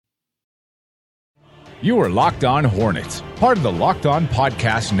You are Locked On Hornets, part of the Locked On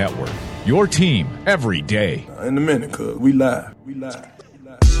Podcast Network. Your team every day. In a minute, cuz we live.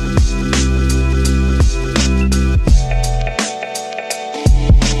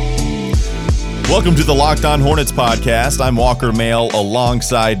 Welcome to the Locked On Hornets podcast. I'm Walker Mail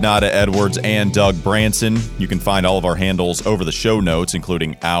alongside Nada Edwards and Doug Branson. You can find all of our handles over the show notes,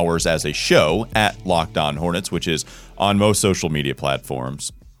 including ours as a show at Locked On Hornets, which is on most social media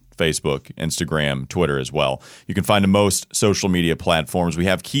platforms. Facebook, Instagram, Twitter as well. You can find the most social media platforms. We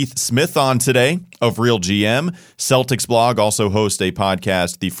have Keith Smith on today of Real GM. Celtics Blog also hosts a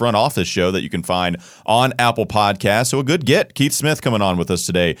podcast, The Front Office Show, that you can find on Apple Podcasts. So a good get. Keith Smith coming on with us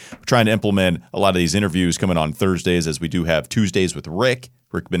today. We're trying to implement a lot of these interviews coming on Thursdays, as we do have Tuesdays with Rick.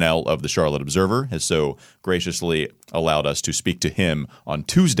 Rick Bonnell of the Charlotte Observer has so graciously allowed us to speak to him on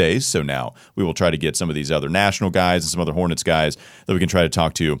Tuesdays. So now we will try to get some of these other national guys and some other Hornets guys that we can try to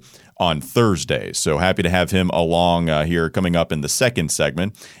talk to on Thursdays. So happy to have him along here coming up in the second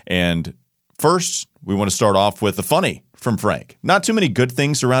segment. And first, we want to start off with the funny from Frank. Not too many good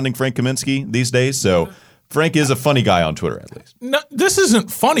things surrounding Frank Kaminsky these days, so Frank is a funny guy on Twitter, at least. No, this isn't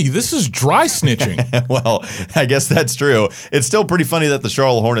funny. This is dry snitching. Well, I guess that's true. It's still pretty funny that the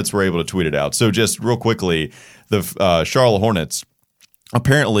Charlotte Hornets were able to tweet it out. So just real quickly, the Charlotte Hornets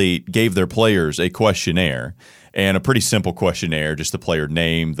apparently gave their players a questionnaire, and a pretty simple questionnaire, just the player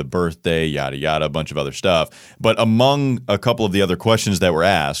name, the birthday, yada, yada, a bunch of other stuff. But among a couple of the other questions that were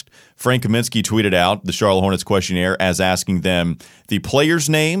asked, Frank Kaminsky tweeted out the Charlotte Hornets questionnaire as asking them the player's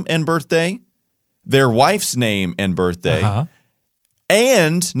name and birthday, their wife's name and birthday,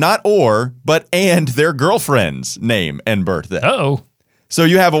 and and their girlfriend's name and birthday. Uh-oh. So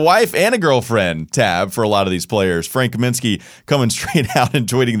you have a wife and a girlfriend tab for a lot of these players. Frank Kaminsky coming straight out and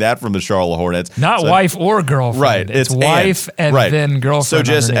tweeting that from the Charlotte Hornets. Not wife or girlfriend. Right. It's wife and then girlfriend. So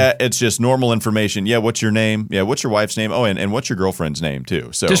just it's just normal information. Yeah, what's your name? Yeah, what's your wife's name? Oh, and what's your girlfriend's name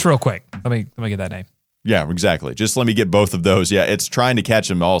too? So just real quick. Let me get that name. Yeah, exactly. Just let me get both of those. Yeah, it's trying to catch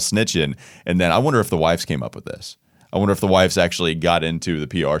them all snitching. And then I wonder if the wives came up with this. I wonder if the wives actually got into the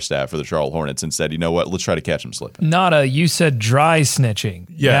PR staff for the Charlotte Hornets and said, you know what, let's try to catch them slipping. Nada, you said dry snitching.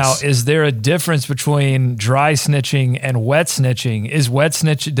 Yes. Now, is there a difference between dry snitching and wet snitching? Does wet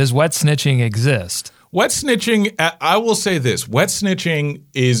snitching exist? Wet snitching, I will say this. Wet snitching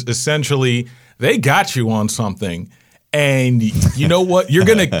is essentially they got you on something, and you know what? You're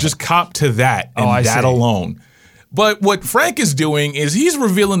going to just cop to that and that alone. But what Frank is doing is he's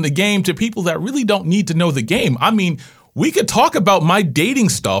revealing the game to people that really don't need to know the game. I mean, we could talk about my dating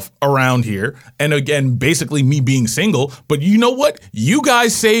stuff around here, and again, basically me being single, but you know what? You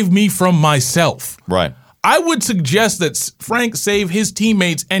guys save me from myself. Right. I would suggest that Frank save his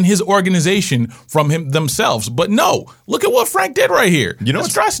teammates and his organization from themselves. But no, look at what Frank did right here. You know,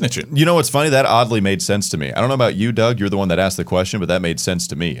 that's dry snitching. You know what's funny? That oddly made sense to me. I don't know about you, Doug. You're the one that asked the question, but that made sense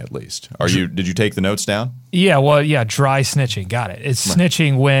to me at least. Did you take the notes down? Yeah, dry snitching. Got it. It's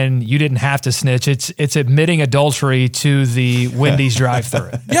snitching when you didn't have to snitch. It's admitting adultery to the Wendy's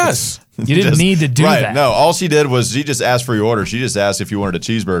drive-thru. Yes. You didn't need to do that. No, all she did was she just asked for your order. She just asked if you wanted a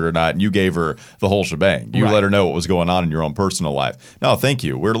cheeseburger or not, and you gave her the whole shebang. You let her know what was going on in your own personal life. No, thank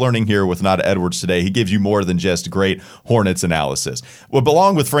you. We're learning here with Nada Edwards today. He gives you more than just great Hornets analysis. Well,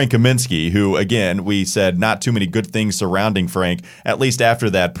 along with Frank Kaminsky, who, again, we said not too many good things surrounding Frank, at least after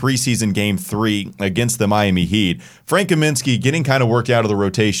that preseason Game 3 against the Miami Heat. Frank Kaminsky getting kind of worked out of the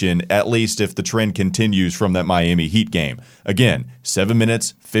rotation, at least if the trend continues from that Miami Heat game. Again, 7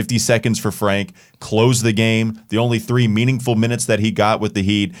 minutes, 50 seconds for Frank, closed the game. The only 3 meaningful minutes that he got with the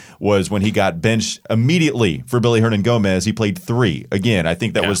Heat was when he got benched immediately for Billy Hernangomez. He played 3. Again, I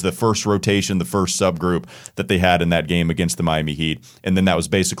think that was the first rotation, the first subgroup that they had in that game against the Miami Heat. And then that was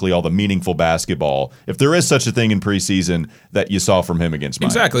basically all the meaningful basketball, if there is such a thing in preseason, that you saw from him against Miami.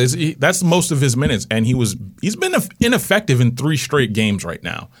 Exactly. That's most of his minutes, and he's been ineffective in 3 straight games right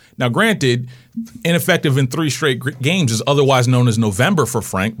now. Now, granted, ineffective in 3 straight games is otherwise known as November for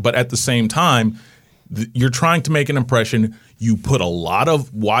Frank, but at the same time, you're trying to make an impression. You put a lot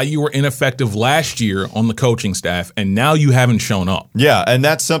of why you were ineffective last year on the coaching staff, and now you haven't shown up. Yeah, and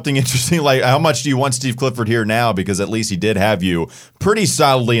that's something interesting. Like, how much do you want Steve Clifford here now? Because at least he did have you pretty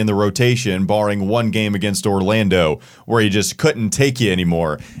solidly in the rotation, barring one game against Orlando where he just couldn't take you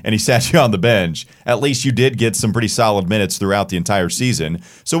anymore, and he sat you on the bench. At least you did get some pretty solid minutes throughout the entire season.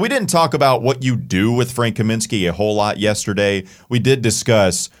 So we didn't talk about what you do with Frank Kaminsky a whole lot yesterday. We did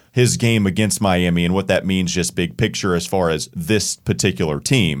discuss his game against Miami and what that means just big picture as far as this particular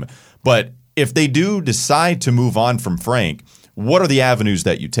team. But if they do decide to move on from Frank, what are the avenues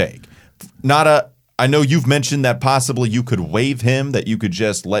that you take? I know you've mentioned that possibly you could waive him, that you could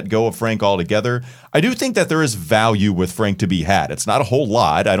just let go of Frank altogether. I do think that there is value with Frank to be had. It's not a whole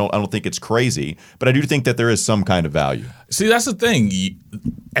lot. I don't think it's crazy, but I do think that there is some kind of value. See, that's the thing.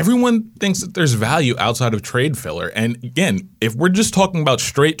 Everyone thinks that there's value outside of trade filler. And again, if we're just talking about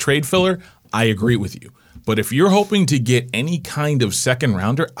straight trade filler, I agree with you. But if you're hoping to get any kind of second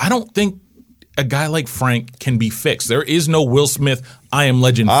rounder, I don't think a guy like Frank can be fixed. There is no Will Smith, I am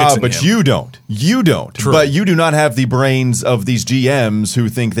legend fixing but him. you don't. You don't. True. But you do not have the brains of these GMs who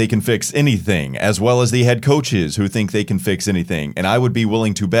think they can fix anything, as well as the head coaches who think they can fix anything. And I would be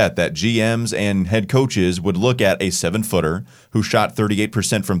willing to bet that GMs and head coaches would look at a 7-footer who shot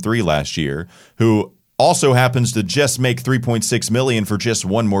 38% from three last year, who also happens to just make $3.6 million for just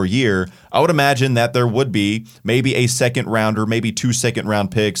one more year. I would imagine that there would be maybe a second rounder, maybe 2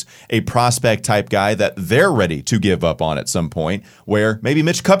 second-round picks, a prospect type guy that they're ready to give up on at some point, where maybe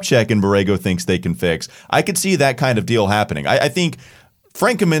Mitch Kupchak and Borrego thinks they can fix. I could see that kind of deal happening. I think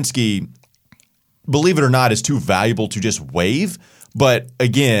Frank Kaminsky, believe it or not, is too valuable to just waive. But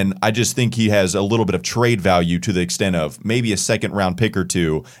again, I just think he has a little bit of trade value to the extent of maybe a second-round pick or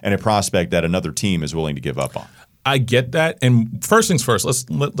two and a prospect that another team is willing to give up on. I get that. And first things first,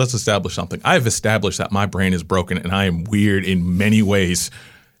 let's establish something. I've established that my brain is broken and I am weird in many ways.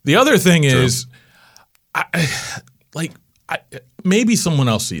 The other thing is, maybe someone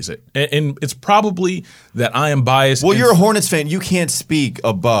else sees it. And it's probably that I am biased. Well, you're a Hornets fan. You can't speak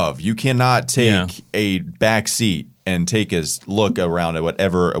above. You cannot take a back seat and take a look around at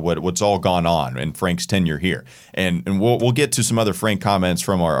what's all gone on in Frank's tenure here. And we'll get to some other Frank comments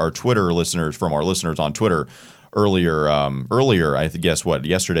from our Twitter listeners, from our listeners on Twitter earlier. I guess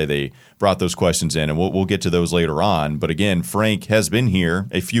yesterday they brought those questions in, and we'll get to those later on. But again, Frank has been here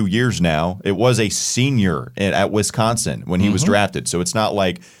a few years now. It was a senior at Wisconsin when he was drafted, so it's not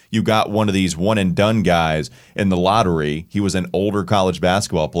like you got one of these one and done guys in the lottery. He was an older college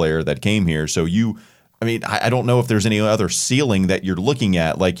basketball player that came here, so I don't know if there's any other ceiling that you're looking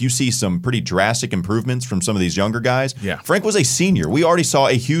at. Like, you see some pretty drastic improvements from some of these younger guys. Yeah. Frank was a senior. We already saw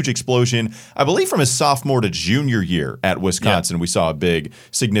a huge explosion, I believe, from his sophomore to junior year at Wisconsin. Yeah. We saw a big,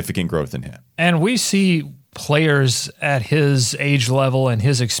 significant growth in him. And we see players at his age level and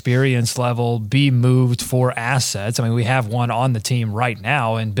his experience level be moved for assets. I mean, we have one on the team right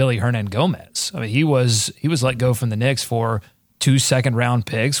now in Billy Hernangomez. I mean, he was let go from the Knicks for 2 second-round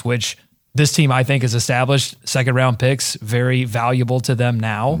picks, which this team, I think, has established second-round picks, very valuable to them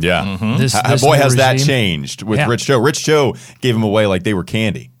now. Yeah. Mm-hmm. This has that changed with Rich Cho. Rich Cho gave him away like they were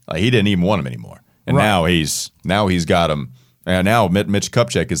candy. Like, he didn't even want them anymore. And now he's got them. And now Mitch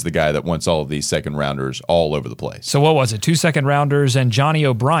Kupchak is the guy that wants all of these second-rounders all over the place. So what was it? 2 second-rounders and Johnny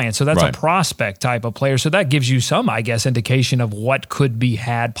O'Brien. So that's a prospect type of player. So that gives you some, I guess, indication of what could be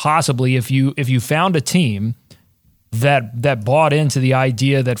had possibly if you found a team that bought into the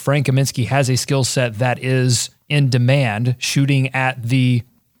idea that Frank Kaminsky has a skill set that is in demand, shooting at the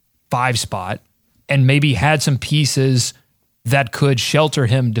 5 spot, and maybe had some pieces that could shelter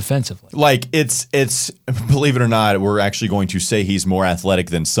him defensively. Like, it's believe it or not, we're actually going to say he's more athletic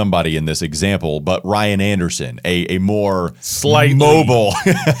than somebody in this example, but Ryan Anderson, a more mobile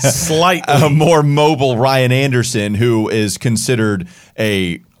Ryan Anderson, who is considered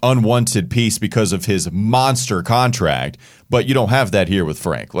a unwanted piece because of his monster contract, but you don't have that here with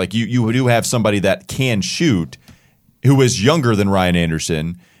Frank. Like, you do have somebody that can shoot, who is younger than Ryan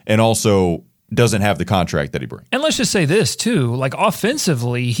Anderson, and also doesn't have the contract that he brings. And let's just say this too, like,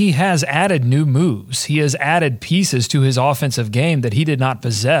 offensively, he has added new moves. He has added pieces to his offensive game that he did not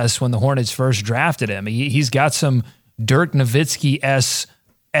possess when the Hornets first drafted him. He's got some Dirk Nowitzki-esque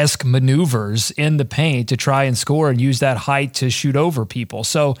maneuvers in the paint to try and score and use that height to shoot over people.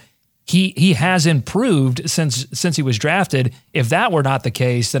 So he has improved since he was drafted. If that were not the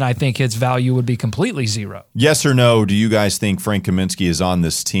case, then I think his value would be completely zero. Yes or no, do you guys think Frank Kaminsky is on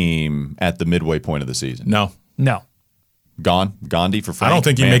this team at the midway point of the season? No. Gandhi for Frank? I don't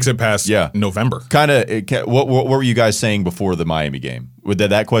think he makes it past November. What were you guys saying before the Miami game? Would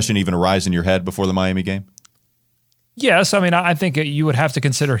that question even arise in your head before the Miami game? Yes, I mean, I think you would have to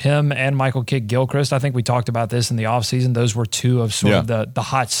consider him and Michael Kidd-Gilchrist. I think we talked about this in the offseason. Those were two of sort of the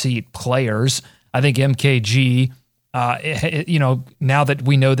hot seat players. I think MKG, now that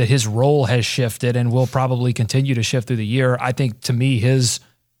we know that his role has shifted and will probably continue to shift through the year, I think, to me, his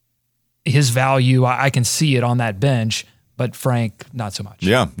value, I can see it on that bench. but Frank, not so much.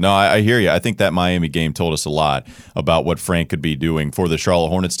 Yeah, no, I hear you. I think that Miami game told us a lot about what Frank could be doing for the Charlotte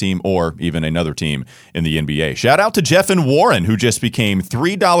Hornets team or even another team in the NBA. Shout out to Jeff and Warren, who just became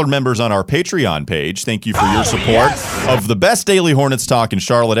 $3 members on our Patreon page. Thank you for your support of the best daily Hornets talk in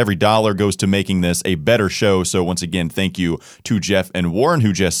Charlotte. Every dollar goes to making this a better show. So once again, thank you to Jeff and Warren,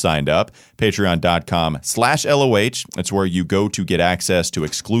 who just signed up. Patreon.com/LOH. That's where you go to get access to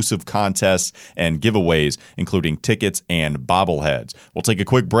exclusive contests and giveaways, including tickets and bobbleheads. We'll take a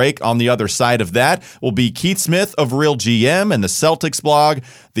quick break. On the other side of that will be Keith Smith of Real GM and the Celtics blog,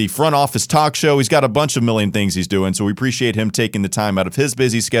 the front office talk show. He's got a bunch of million things he's doing, so we appreciate him taking the time out of his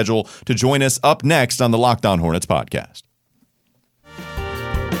busy schedule to join us up next on the Locked On Hornets podcast.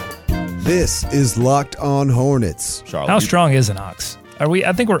 This is Locked On Hornets. Charlotte, How strong is an ox?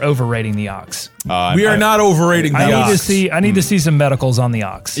 I think we're overrating the ox. We are not overrating the ox. I need to see some medicals on the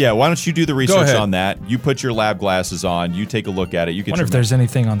ox. Yeah, why don't you do the research on that? You put your lab glasses on. You take a look at it. You get. Wonder if there's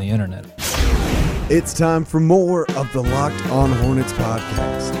anything on the internet. It's time for more of the Locked On Hornets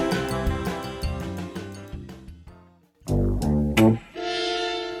podcast.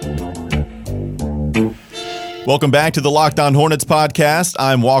 Welcome back to the Locked On Hornets podcast.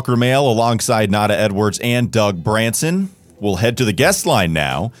 I'm Walker Mail alongside Nada Edwards and Doug Branson. We'll head to the guest line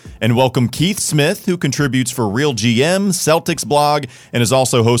now and welcome Keith Smith, who contributes for Real GM, Celtics blog, and is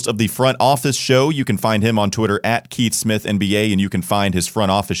also host of the Front Office Show. You can find him on Twitter at Keith Smith NBA, and you can find his Front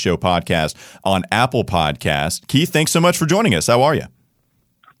Office Show podcast on Apple Podcasts. Keith, thanks so much for joining us. How are you?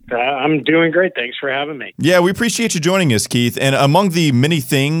 I'm doing great. Thanks for having me. Yeah, we appreciate you joining us, Keith. And among the many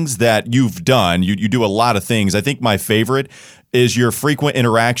things that you've done, you do a lot of things. I think my favorite is your frequent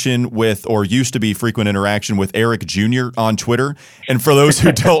interaction with, or used to be frequent interaction with, Eric Jr. on Twitter. And for those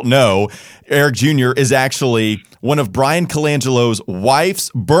who don't know, Eric Jr. is actually one of Brian Colangelo's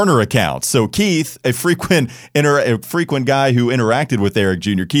wife's burner accounts. So Keith, a frequent guy who interacted with Eric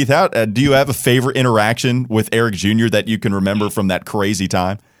Jr. Keith, how do you have a favorite interaction with Eric Jr. that you can remember from that crazy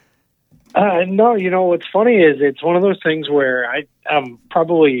time? No, what's funny is it's one of those things where I'm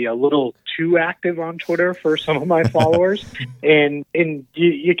probably a little too active on Twitter for some of my followers, and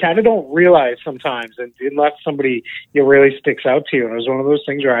you kind of don't realize sometimes, unless somebody really sticks out to you. And it was one of those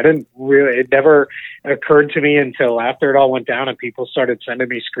things where it never occurred to me until after it all went down and people started sending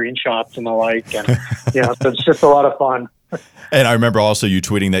me screenshots and the like, and so it's just a lot of fun. And I remember also you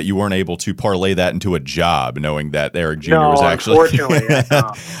tweeting that you weren't able to parlay that into a job, knowing that Eric Jr. was actually. Unfortunately,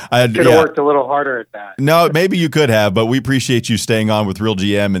 I should have worked a little harder at that. No, maybe you could have, but we appreciate you staying on with Real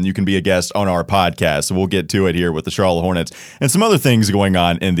GM, and you can be a guest on our podcast. So we'll get to it here with the Charlotte Hornets and some other things going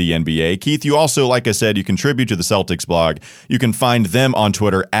on in the NBA. Keith, you also, like I said, you contribute to the Celtics blog. You can find them on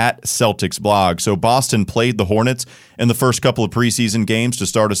Twitter at Celtics blog. So Boston played the Hornets in the first couple of preseason games to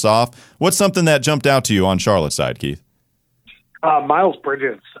start us off. What's something that jumped out to you on Charlotte's side, Keith? Miles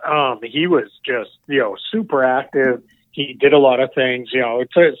Bridges, he was just, super active. He did a lot of things.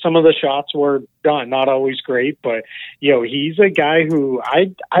 Some of the shots were done, not always great, but he's a guy who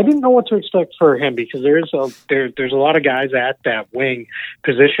I didn't know what to expect for him, because there's a lot of guys at that wing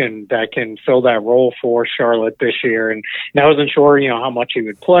position that can fill that role for Charlotte this year, and I wasn't sure how much he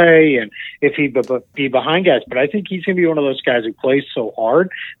would play and if he'd be behind guys, but I think he's going to be one of those guys who plays so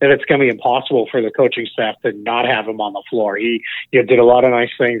hard that it's going to be impossible for the coaching staff to not have him on the floor. He did a lot of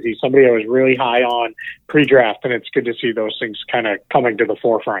nice things. He's somebody I was really high on pre-draft, and it's good to see those things kind of coming to the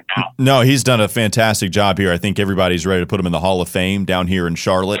forefront now. No, he's done a fantastic job here. I think everybody's ready to put him in the Hall of Fame down here in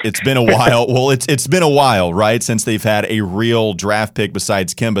Charlotte. It's been a while. Well, it's been a while, right, since they've had a real draft pick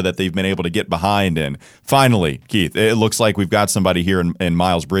besides Kemba that they've been able to get behind. And finally, Keith, it looks like we've got somebody here in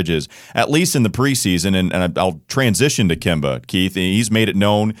Miles Bridges, at least in the preseason. And I'll transition to Kemba, Keith. He's made it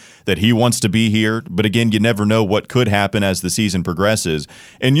known that he wants to be here. But again, you never know what could happen as the season progresses.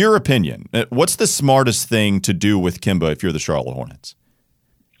 In your opinion, what's the smartest thing to do with Kemba if you're the Charlotte Hornets?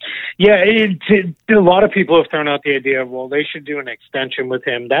 Yeah, a lot of people have thrown out the idea of, well, they should do an extension with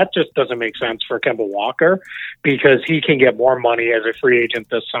him. That just doesn't make sense for Kemba Walker, because he can get more money as a free agent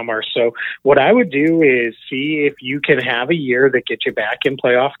this summer. So what I would do is see if you can have a year that gets you back in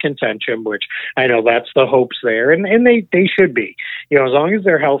playoff contention, which I know that's the hopes there, and they should be. As long as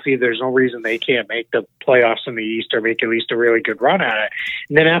they're healthy, there's no reason they can't make the playoffs in the East or make at least a really good run at it.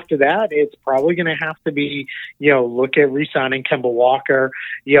 And then after that, it's probably going to have to be, look at re-signing Kemba Walker,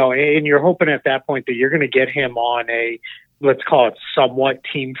 and you're hoping at that point that you're going to get him on a let's call it somewhat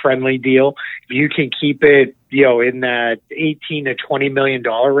team-friendly deal. If you can keep it, in that $18 to $20 million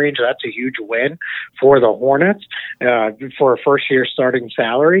range, that's a huge win for the Hornets for a first-year starting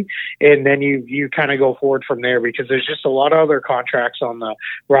salary. And then you kind of go forward from there, because there's just a lot of other contracts on the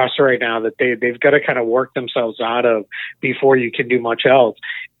roster right now that they've got to kind of work themselves out of before you can do much else.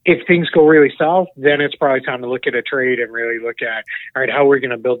 If things go really south, then it's probably time to look at a trade and really look at, all right, how we're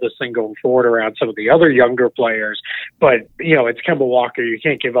going to build this thing going forward around some of the other younger players. But, it's Kemba Walker. You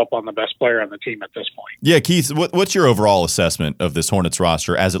can't give up on the best player on the team at this point. Yeah, Keith, what's your overall assessment of this Hornets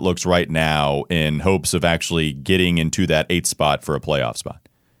roster as it looks right now, in hopes of actually getting into that 8th spot for a playoff spot?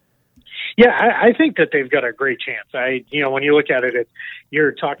 Yeah, I think that they've got a great chance. When you look at it,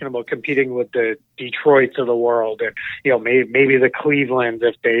 you're talking about competing with the Detroits of the world, and maybe the Clevelands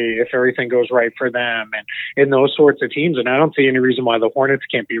if everything goes right for them, and those sorts of teams. And I don't see any reason why the Hornets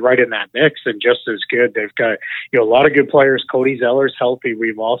can't be right in that mix and just as good. They've got a lot of good players. Cody Zeller's healthy.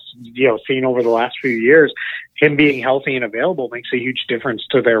 We've all seen over the last few years, him being healthy and available makes a huge difference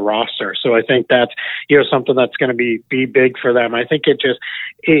to their roster. So I think that's something that's going to be big for them. I think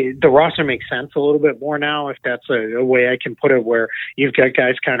the roster makes sense a little bit more now, if that's a way I can put it, where you've got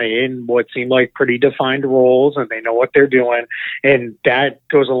guys kind of in what seem like pretty defined roles and they know what they're doing, and that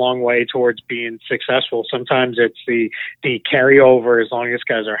goes a long way towards being successful. Sometimes it's the carryover, as long as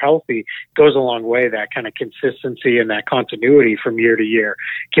guys are healthy, goes a long way. That kind of consistency and that continuity from year to year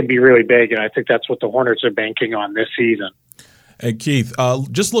can be really big, and I think that's what the Hornets are banking on this season. Hey, Keith,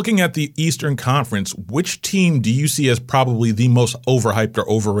 just looking at the Eastern Conference, which team do you see as probably the most overhyped or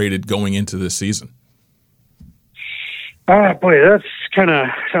overrated going into this season? Boy, that's kind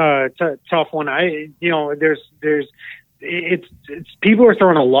of tough one. It's people are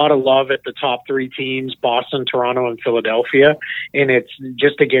throwing a lot of love at the top 3 teams, Boston, Toronto, and Philadelphia, and it's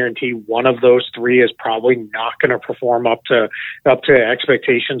just a guarantee one of those 3 is probably not going to perform up to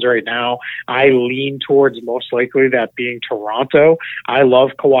expectations right now. I lean towards most likely that being Toronto. I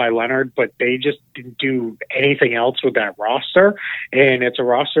love Kawhi Leonard, but they just didn't do anything else with that roster, and it's a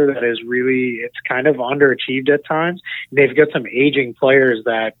roster that is it's kind of underachieved at times. They've got some aging players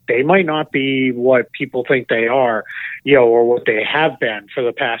that they might not be what people think they are, or what they have been for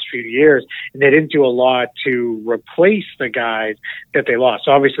the past few years. And they didn't do a lot to replace the guys that they lost.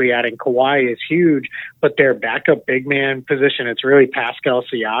 So obviously adding Kawhi is huge, but their backup big man position, it's really Pascal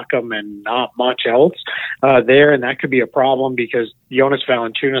Siakam and not much else there. And that could be a problem, because Jonas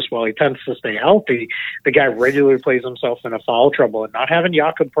Valanciunas, while he tends to stay healthy, the guy regularly plays himself into foul trouble, and not having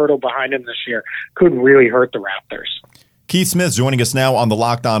Jakob Poeltl behind him this year could really hurt the Raptors. Keith Smith joining us now on the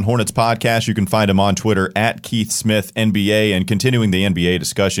Locked On Hornets podcast. You can find him on Twitter at Keith Smith NBA, and continuing the NBA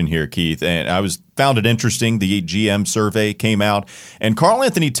discussion here, Keith. And I found it interesting. The GM survey came out, and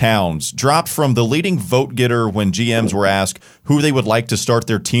Karl-Anthony Towns dropped from the leading vote getter when GMs were asked who they would like to start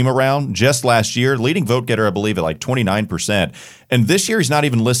their team around just last year. Leading vote getter, I believe, at like 29%. And this year he's not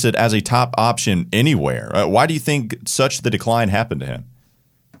even listed as a top option anywhere. Why do you think such the decline happened to him?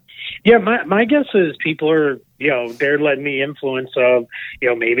 Yeah, my guess is people are, they're letting the influence of,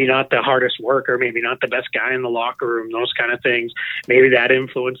 maybe not the hardest worker, maybe not the best guy in the locker room, those kind of things. Maybe that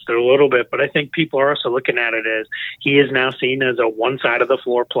influenced it a little bit. But I think people are also looking at it as he is now seen as a one side of the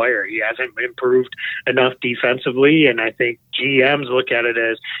floor player. He hasn't improved enough defensively. And I think GMs look at it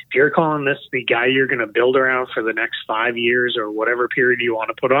as, if you're calling this the guy you're going to build around for the next 5 years or whatever period you want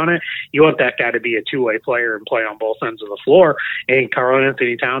to put on it, you want that guy to be a two-way player and play on both ends of the floor. And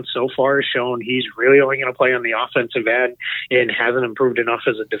Karl-Anthony Towns so far has shown he's really only going to play on the offensive end and hasn't improved enough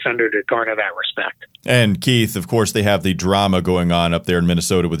as a defender to garner that respect. And Keith, of course, they have the drama going on up there in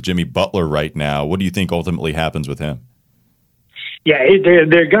Minnesota with Jimmy Butler right now. What do you think ultimately happens with him? Yeah,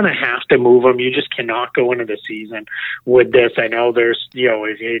 they're going to have to move him. You just cannot go into the season with this. I know there's,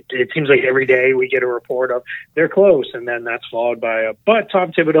 it seems like every day we get a report of they're close, and then that's followed by but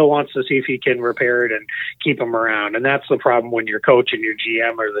Tom Thibodeau wants to see if he can repair it and keep him around. And that's the problem when your coach and your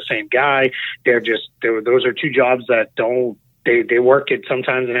GM are the same guy. Those are two jobs that don't, They work it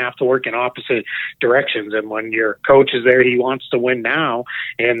sometimes and have to work in opposite directions. And when your coach is there, he wants to win now,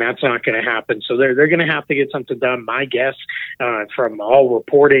 and that's not going to happen. So they're going to have to get something done. My guess from all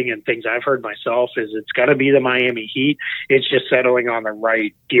reporting and things I've heard myself is it's got to be the Miami Heat. It's just settling on the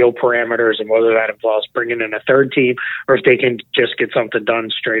right deal parameters and whether that involves bringing in a third team or if they can just get something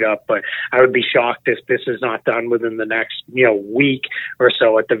done straight up. But I would be shocked if this is not done within the next week or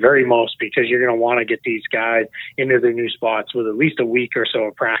so at the very most, because you're going to want to get these guys into their new spots shots with at least a week or so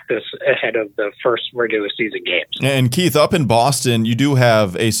of practice ahead of the first regular season games. And Keith, up in Boston, you do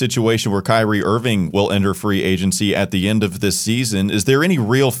have a situation where Kyrie Irving will enter free agency at the end of this season. Is there any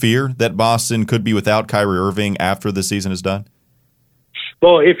real fear that Boston could be without Kyrie Irving after the season is done?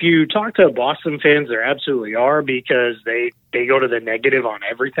 Well, if you talk to Boston fans, there absolutely are, because they go to the negative on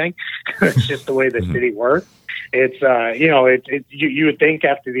everything. It's just the way the city works. It's you would think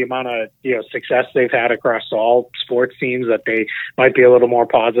after the amount of success they've had across all sports teams that they might be a little more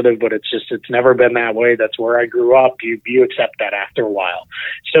positive, but it's never been that way. That's where I grew up. You accept that after a while.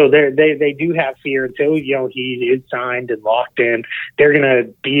 So they do have fear until he is signed and locked in. They're going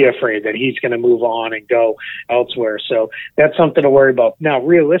to be afraid that he's going to move on and go elsewhere. So that's something to worry about. Now,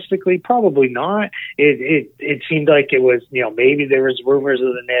 realistically, probably not. It seemed like it was maybe there was rumors of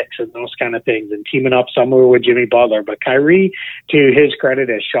the Knicks and those kind of things and teaming up somewhere with Jimmy Butler, but Kyrie, to his credit,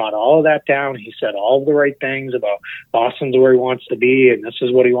 has shot all of that down. He said all of the right things about Boston's where he wants to be, and this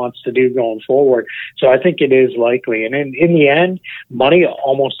is what he wants to do going forward. So I think it is likely. And in the end, money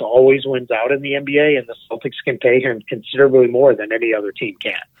almost always wins out in the NBA, and the Celtics can pay him considerably more than any other team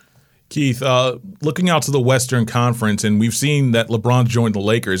can. Keith, looking out to the Western Conference, and we've seen that LeBron joined the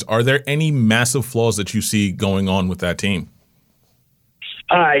Lakers, are there any massive flaws that you see going on with that team?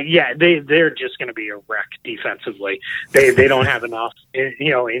 They're just going to be a wreck defensively. They don't have enough,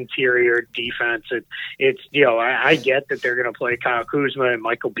 interior defense. I get that they're going to play Kyle Kuzma and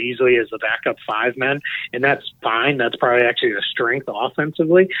Michael Beasley as the backup 5 men, and that's fine. That's probably actually a strength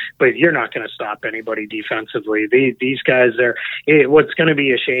offensively, but you're not going to stop anybody defensively. These guys what's going to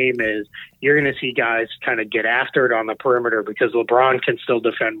be a shame is you're going to see guys kind of get after it on the perimeter because LeBron can still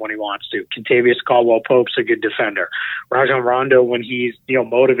defend when he wants to. Kentavious Caldwell-Pope's a good defender. Rajon Rondo, when he's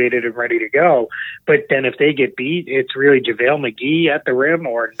motivated and ready to go. But then if they get beat, it's really JaVale McGee at the rim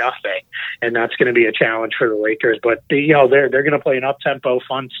or nothing, and that's going to be a challenge for the Lakers. But they're going to play an up-tempo,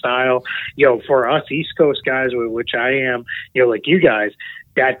 fun style. For us East Coast guys, which I am, like you guys,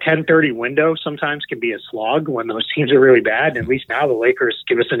 that 10:30 window sometimes can be a slog when those teams are really bad. And at least now the Lakers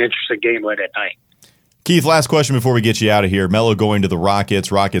give us an interesting game late at night. Keith, last question before we get you out of here. Melo going to the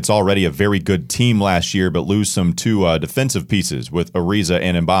Rockets. Rockets already a very good team last year, but lose some 2 defensive pieces with Ariza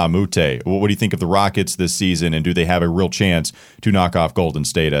and Mbah a Moute. What do you think of the Rockets this season, and do they have a real chance to knock off Golden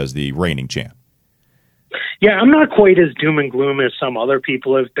State as the reigning champ? Yeah, I'm not quite as doom and gloom as some other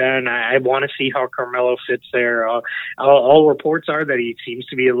people have been. I want to see how Carmelo fits there. All reports are that he seems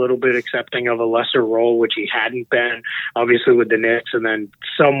to be a little bit accepting of a lesser role, which he hadn't been, obviously, with the Knicks, and then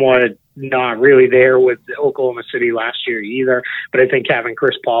somewhat not really there with Oklahoma City last year either. But I think having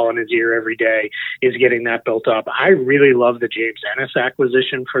Chris Paul in his ear every day is getting that built up. I really love the James Ennis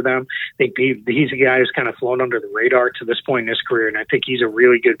acquisition for them. I think he's a guy who's kind of flown under the radar to this point in his career, and I think he's a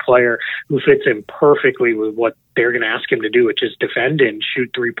really good player who fits in perfectly with what they're going to ask him to do, which is defend and shoot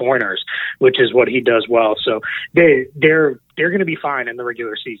 3-pointers, which is what he does well. So they're going to be fine in the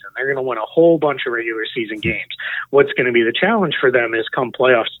regular season. They're going to win a whole bunch of regular season games. What's going to be the challenge for them is come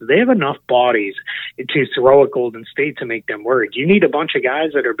playoffs, they have enough bodies to throw at Golden State to make them worried. You need a bunch of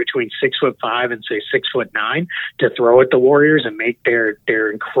guys that are between 6'5" and say 6'9" to throw at the Warriors and make their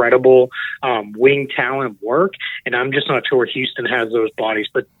incredible wing talent work. And I'm just not sure Houston has those bodies.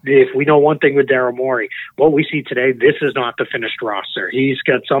 But if we know one thing with Daryl Morey, what we see today, this is not the finished roster. He's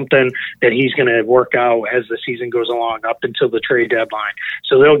got something that he's going to work out as the season goes along up until the trade deadline.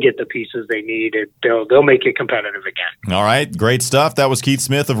 So they'll get the pieces they need, and they'll make it competitive again. All right, great stuff. That was Keith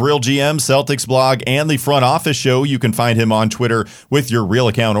Smith of Real GM, Celtics blog, and the Front Office Show. You can find him on Twitter with your real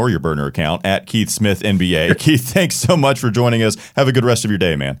account or your burner account at Keith Smith NBA. Keith, thanks so much for joining us. Have a good rest of your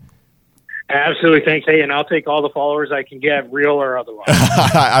day, man. Absolutely. Thanks. Hey, and I'll take all the followers I can get, real or otherwise.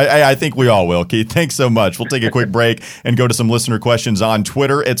 I think we all will, Keith. Thanks so much. We'll take a quick break and go to some listener questions on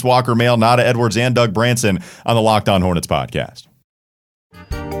Twitter. It's Walker Mail, Nada Edwards, and Doug Branson on the Locked On Hornets podcast.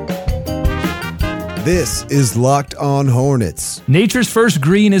 This is Locked On Hornets. Nature's first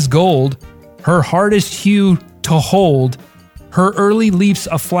green is gold, her hardest hue to hold, her early leaves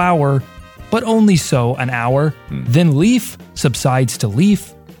a flower, but only so an hour. Then leaf subsides to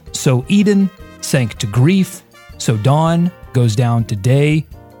leaf, so Eden sank to grief, so dawn goes down to day,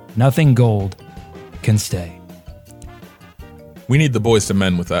 nothing gold can stay. We need the boys to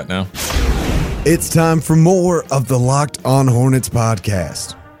mend with that now. It's time for more of the Locked On Hornets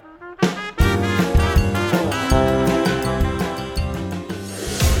podcast.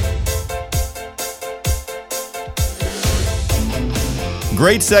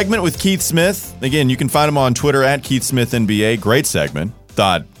 Great segment with Keith Smith. Again, you can find him on Twitter at Keith Smith NBA. Great segment.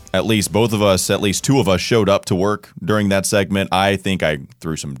 Thought at least two of us showed up to work during that segment. I think I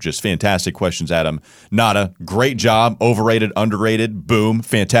threw some just fantastic questions at him. Nada, great job. Overrated, underrated, boom,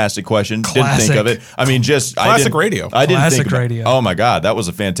 fantastic question. Classic. Didn't think of it. I mean, just classic radio. I didn't Classic think radio. Oh my God, that was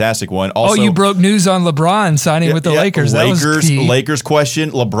a fantastic one. Also, you broke news on LeBron signing with the Lakers. That was key. Lakers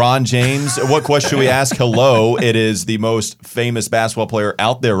question. LeBron James. What question should we ask? Hello, it is the most famous basketball player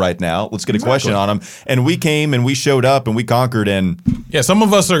out there right now. Let's get a question on him. And we came and we showed up and we conquered. And yeah, some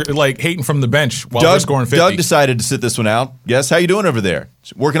of us are like hating from the bench while we're scoring 50. Doug decided to sit this one out. Yes, how you doing over there?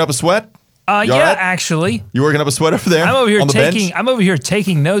 Working up a sweat? Yeah, right? actually. You working up a sweat over there? I'm over here on the bench? I'm over here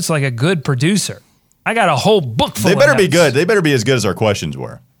taking notes like a good producer. I got a whole book full They of better be notes. good. They better be as good as our questions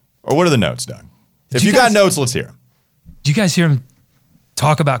were. Or what are the notes, Doug? If you got notes, let's hear them. Did you guys hear him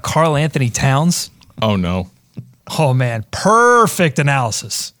talk about Karl Anthony Towns? Oh, no. Oh, man. Perfect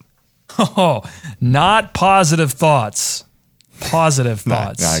analysis. Oh, not positive thoughts. Positive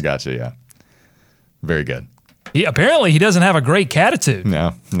thoughts. No, I got you, yeah. Very good. Apparently, he doesn't have a great catitude.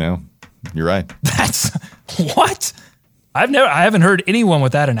 No, you're right. That's what? I haven't heard anyone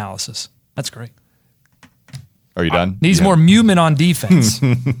with that analysis. That's great. Are you done? Needs more Mumin on defense.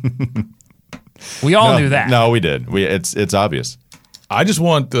 We all knew that. No, we did. It's obvious. I just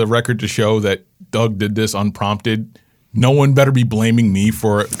want the record to show that Doug did this unprompted. No one better be blaming me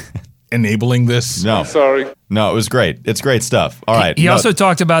for enabling this. No. Sorry. No, it was great. It's great stuff. All right. He also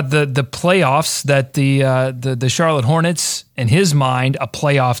talked about the playoffs, that the Charlotte Hornets, in his mind, a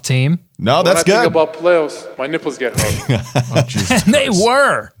playoff team. No, that's when I good. think about playoffs, my nipples get hard. And they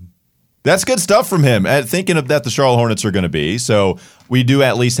were. That's good stuff from him. Thinking of that the Charlotte Hornets are going to be. So we do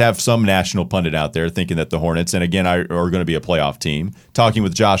at least have some national pundit out there thinking that the Hornets, and again, are going to be a playoff team. Talking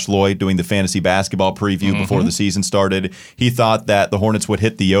with Josh Lloyd, doing the fantasy basketball preview before the season started, he thought that the Hornets would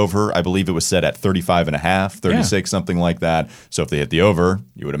hit the over. I believe it was set at 35.5, 36, something like that. So if they hit the over,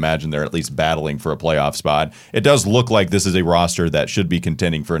 you would imagine they're at least battling for a playoff spot. It does look like this is a roster that should be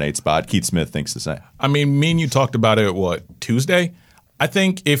contending for an 8 spot. Keith Smith thinks the same. I mean, me and you talked about it, Tuesday? I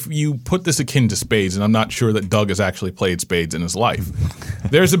think if you put this akin to spades, and I'm not sure that Doug has actually played spades in his life,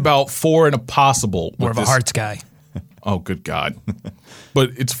 there's about 4 in a possible. More of a hearts guy. Oh, good God.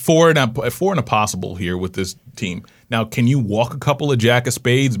 But it's 4 in a possible here with this team. Now, can you walk a couple of jack of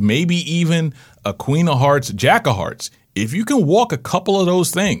spades, maybe even a queen of hearts, jack of hearts? If you can walk a couple of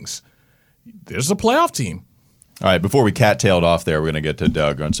those things, there's a playoff team. All right, before we cattailed off there, we're going to get to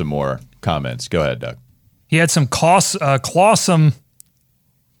Doug on some more comments. Go ahead, Doug. He had some clawsome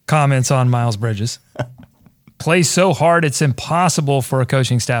comments on Miles Bridges. Plays so hard, it's impossible for a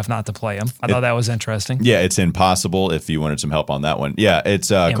coaching staff not to play him. I thought that was interesting. Yeah, it's impossible if you wanted some help on that one. Yeah,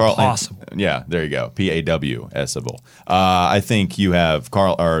 it's impossible. Yeah, there you go. PAW-able. I think you have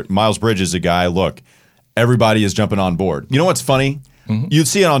Miles Bridges, a guy, look, everybody is jumping on board. You know what's funny? You'd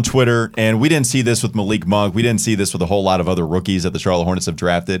see it on Twitter, and we didn't see this with Malik Monk. We didn't see this with a whole lot of other rookies that the Charlotte Hornets have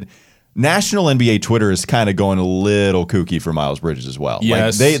drafted. National NBA Twitter is kind of going a little kooky for Miles Bridges as well.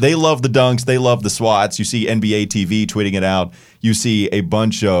 Yes. Like they love the dunks. They love the swats. You see NBA TV tweeting it out. You see a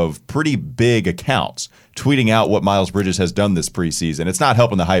bunch of pretty big accounts tweeting out what Miles Bridges has done this preseason. It's not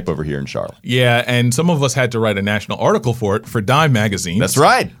helping the hype over here in Charlotte. Yeah, and some of us had to write a national article for it for Dime Magazine. That's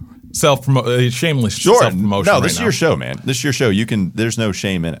right. Shameless self-promotion. No, this is your show, man. This is your show. There's no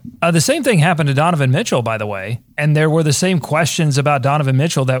shame in it. The same thing happened to Donovan Mitchell, by the way, and there were the same questions about Donovan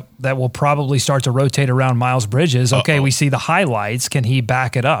Mitchell that will probably start to rotate around Miles Bridges. Okay, we see the highlights. Can he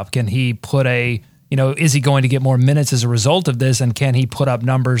back it up? Can he put is he going to get more minutes as a result of this, and can he put up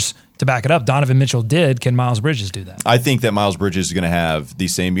numbers to back it up? Donovan Mitchell did. Can Miles Bridges do that? I think that Miles Bridges is going to have the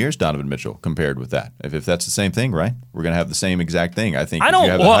same years Donovan Mitchell compared with that. If that's the same thing, right? We're going to have the same exact thing. I think. I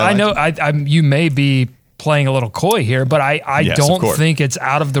know. You may be playing a little coy here, but I don't think it's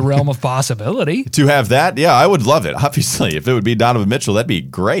out of the realm of possibility. To have that, yeah, I would love it. Obviously, if it would be Donovan Mitchell, that'd be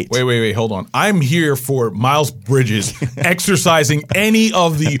great. Wait, hold on. I'm here for Miles Bridges exercising any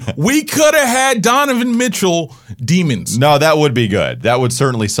of the we could have had Donovan Mitchell demons. No, that would be good. That would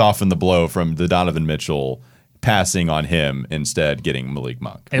certainly soften the blow from the Donovan Mitchell passing on him, instead getting Malik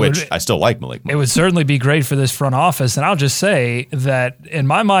Monk, I still like Malik Monk. It would certainly be great for this front office, and I'll just say that in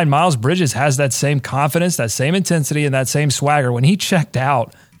my mind, Miles Bridges has that same confidence, that same intensity, and that same swagger. When he checked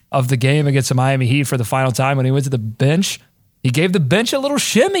out of the game against the Miami Heat for the final time, when he went to the bench, he gave the bench a little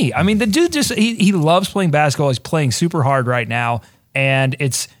shimmy. I mean, the dude he loves playing basketball. He's playing super hard right now, and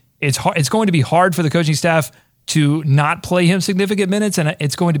it's going to be hard for the coaching staff to not play him significant minutes, and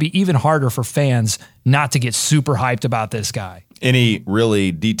it's going to be even harder for fans not to get super hyped about this guy. Any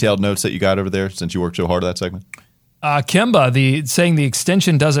really detailed notes that you got over there since you worked so hard at that segment? Kemba, saying the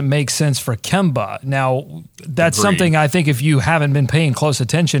extension doesn't make sense for Kemba. Now, that's something I think if you haven't been paying close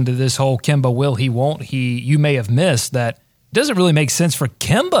attention to this whole Kemba will, he won't, you may have missed that it doesn't really make sense for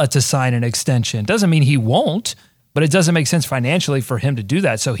Kemba to sign an extension. Doesn't mean he won't, but it doesn't make sense financially for him to do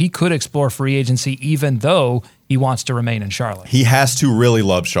that. So he could explore free agency even though he wants to remain in Charlotte. He has to really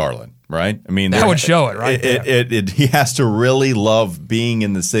love Charlotte, right? I mean, that would show it, right? He has to really love being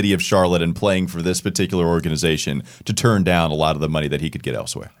in the city of Charlotte and playing for this particular organization to turn down a lot of the money that he could get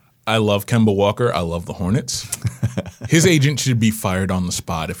elsewhere. I love Kemba Walker. I love the Hornets. His agent should be fired on the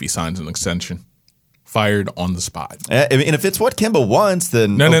spot if he signs an extension. Fired on the spot. I mean, if it's what Kemba wants,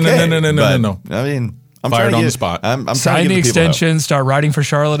 then no. I mean, I'm fired on the spot. I'm sign the extension. Start writing for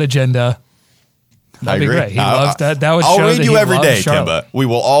Charlotte Agenda. That'd be great. He loves that. That would show I'll read that you he every loves day, Charlotte. Kemba. We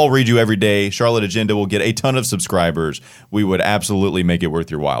will all read you every day. Charlotte Agenda will get a ton of subscribers. We would absolutely make it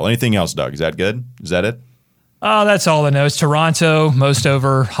worth your while. Anything else, Doug? Is that good? Is that it? Oh, that's all I know. It's Toronto, most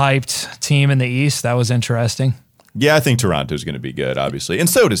overhyped team in the East. That was interesting. Yeah, I think Toronto's going to be good, obviously. And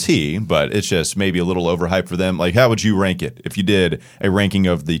so does he, but it's just maybe a little overhyped for them. Like, how would you rank it? If you did a ranking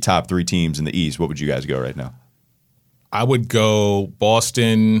of the top 3 teams in the East, what would you guys go right now? I would go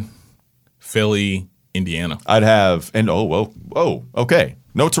Boston, Philly, Indiana. I'd have, and okay.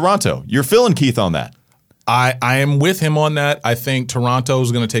 No Toronto. You're filling Keith on that. I am with him on that. I think Toronto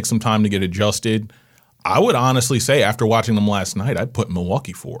is going to take some time to get adjusted. I would honestly say after watching them last night, I'd put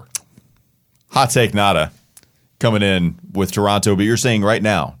Milwaukee 4. Hot take nada coming in with Toronto, but you're saying right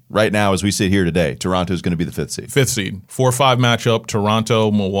now as we sit here today, Toronto is going to be the 5th seed. 5th seed. 4-5 matchup,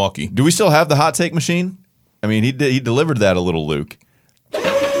 Toronto, Milwaukee. Do we still have the hot take machine? I mean, he delivered that a little, Luke.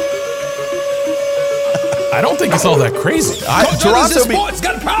 I don't think it's all that crazy. Toronto sports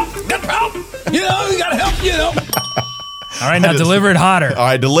got a problem. You know, you got to help, you know. All right, now deliver it hotter. All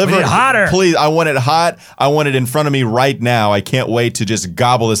right, deliver it hotter. Please, I want it hot. I want it in front of me right now. I can't wait to just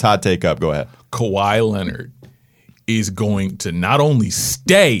gobble this hot take up. Go ahead. Kawhi Leonard is going to not only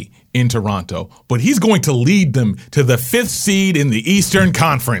stay in Toronto, but he's going to lead them to the 5th seed in the Eastern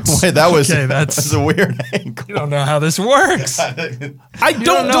Conference. Wait, that's that's a weird angle. You don't know how this works. I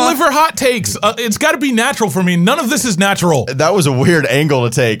don't deliver hot takes. It's got to be natural for me. None of this is natural. That was a weird angle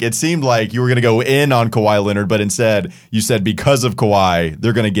to take. It seemed like you were going to go in on Kawhi Leonard, but instead you said because of Kawhi,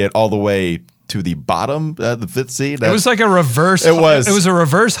 they're going to get all the way to the bottom, the 5th seed. It was like a reverse. It was a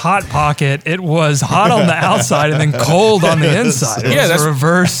reverse hot pocket. It was hot on the outside and then cold on the inside. That's a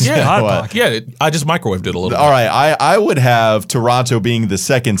reverse hot pocket. Yeah, I just microwaved it a little bit. All right, I would have Toronto being the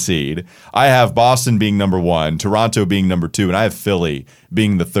 2nd seed. I have Boston being number 1, Toronto being number 2, and I have Philly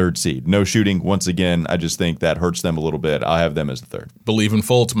being the 3rd seed. No shooting. Once again, I just think that hurts them a little bit. I have them as the 3rd. Believe in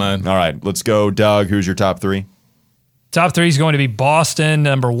Fultz, man. All right, let's go, Doug. Who's your top 3? Top 3 is going to be Boston,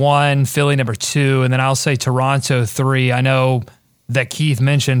 number 1, Philly, number 2, and then I'll say Toronto 3. I know that Keith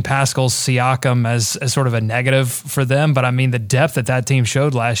mentioned Pascal Siakam as sort of a negative for them, but I mean the depth that team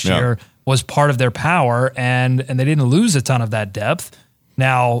showed last year was part of their power, and they didn't lose a ton of that depth.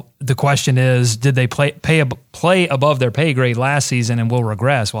 Now, the question is, did they play above their pay grade last season and will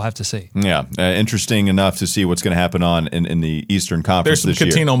regress? We'll have to see. Yeah, interesting enough to see what's going to happen in the Eastern Conference this year.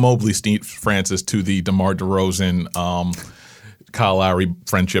 There's some Coutinho Mobley, Steve Francis to the DeMar DeRozan, Kyle Lowry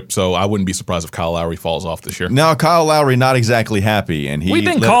friendship, so I wouldn't be surprised if Kyle Lowry falls off this year. Now, Kyle Lowry not exactly happy, and we've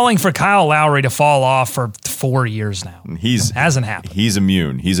been calling for Kyle Lowry to fall off for 4 years now. It hasn't happened. He's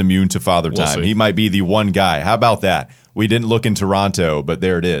immune. He's immune to Father Time. He might be the one guy. How about that? We didn't look in Toronto, but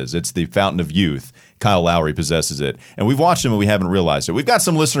there it is. It's the fountain of youth. Kyle Lowry possesses it. And we've watched him and we haven't realized it. We've got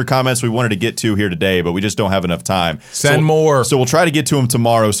some listener comments we wanted to get to here today, but we just don't have enough time. Send more. So we'll try to get to them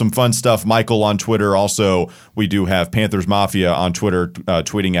tomorrow. Some fun stuff. Michael on Twitter. Also, we do have Panthers Mafia on Twitter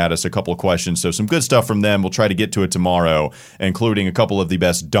tweeting at us a couple of questions. So some good stuff from them. We'll try to get to it tomorrow, including a couple of the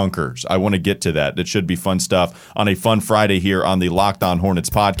best dunkers. I want to get to that. That should be fun stuff on a fun Friday here on the Locked On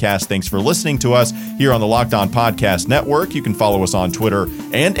Hornets podcast. Thanks for listening to us here on the Locked On Podcast Network. You can follow us on Twitter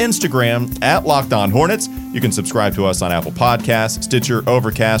and Instagram at Locked On Hornets. You can subscribe to us on Apple Podcasts, Stitcher,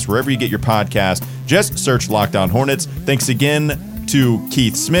 Overcast, wherever you get your podcast. Just search Locked On Hornets. Thanks again to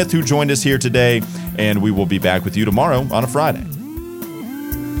Keith Smith, who joined us here today, and we will be back with you tomorrow on a Friday.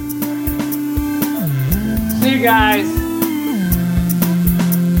 See you guys.